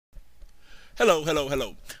Hello, hello,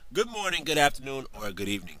 hello. Good morning, good afternoon, or good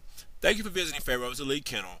evening. Thank you for visiting Pharoh's Elite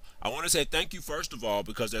Kennel. I want to say thank you first of all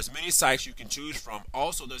because there's many sites you can choose from.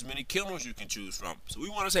 Also, there's many kennels you can choose from. So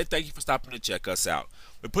we want to say thank you for stopping to check us out.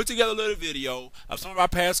 We put together a little video of some of our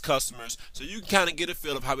past customers so you can kind of get a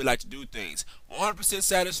feel of how we like to do things. 100%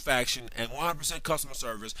 satisfaction and 100% customer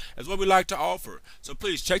service is what we like to offer. So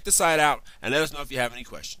please check the site out and let us know if you have any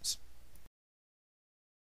questions.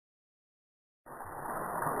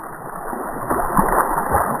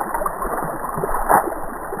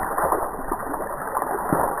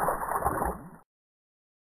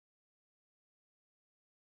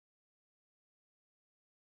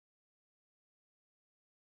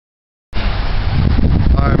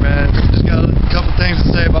 Alright, man, just got a couple things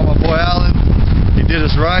to say about my boy Alan. He did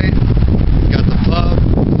us right, got the pup,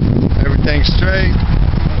 everything's straight,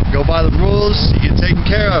 go by the rules, you get taken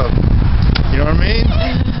care of. You know what I mean?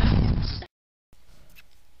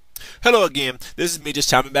 Hello again, this is me just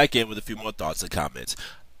chiming back in with a few more thoughts and comments.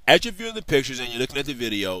 As you're viewing the pictures and you're looking at the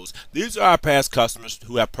videos, these are our past customers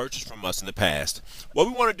who have purchased from us in the past. What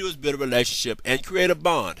we want to do is build a relationship and create a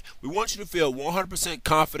bond. We want you to feel 100%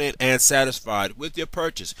 confident and satisfied with your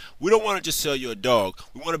purchase. We don't want to just sell you a dog.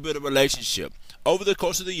 We want to build a relationship. Over the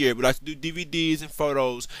course of the year, we like to do DVDs and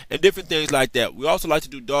photos and different things like that. We also like to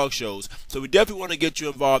do dog shows, so we definitely want to get you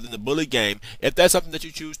involved in the bully game if that's something that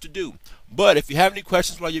you choose to do. But if you have any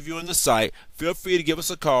questions while you're viewing the site, feel free to give us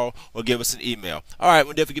a call or give us an email. Alright,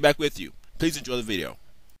 we'll definitely get back with you. Please enjoy the video.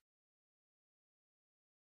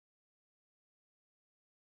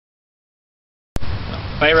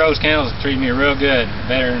 Pharoh's Kennels treated me real good,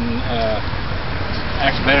 better than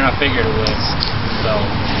actually better than I figured it was. So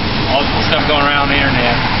all the stuff going around the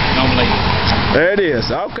internet, don't believe it. There it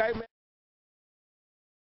is. Okay, man.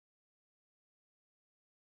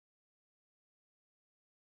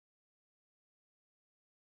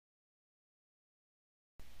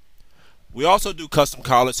 We also do custom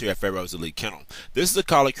collars here at Pharoh's Elite Kennel. This is a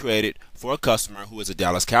collar created for a customer who is a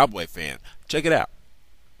Dallas Cowboy fan. Check it out.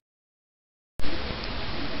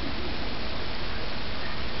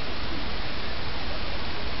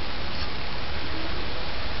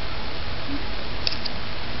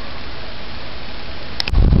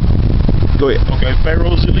 Go ahead. Okay,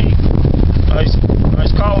 Pharoh's Elite.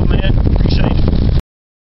 Nice call, man. Appreciate it.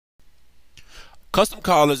 Custom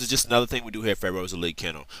collars is just another thing we do here at Pharoh's Elite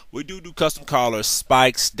Kennel. We do custom collars,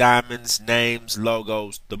 spikes, diamonds, names,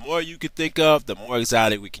 logos. The more you can think of, the more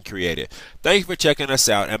exotic we can create it. Thank you for checking us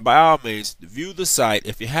out, and by all means, view the site.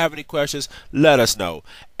 If you have any questions, let us know.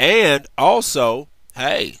 And also,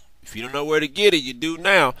 hey, if you don't know where to get it, you do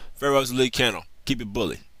now. Pharoh's Elite Kennel. Keep it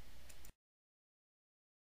bully.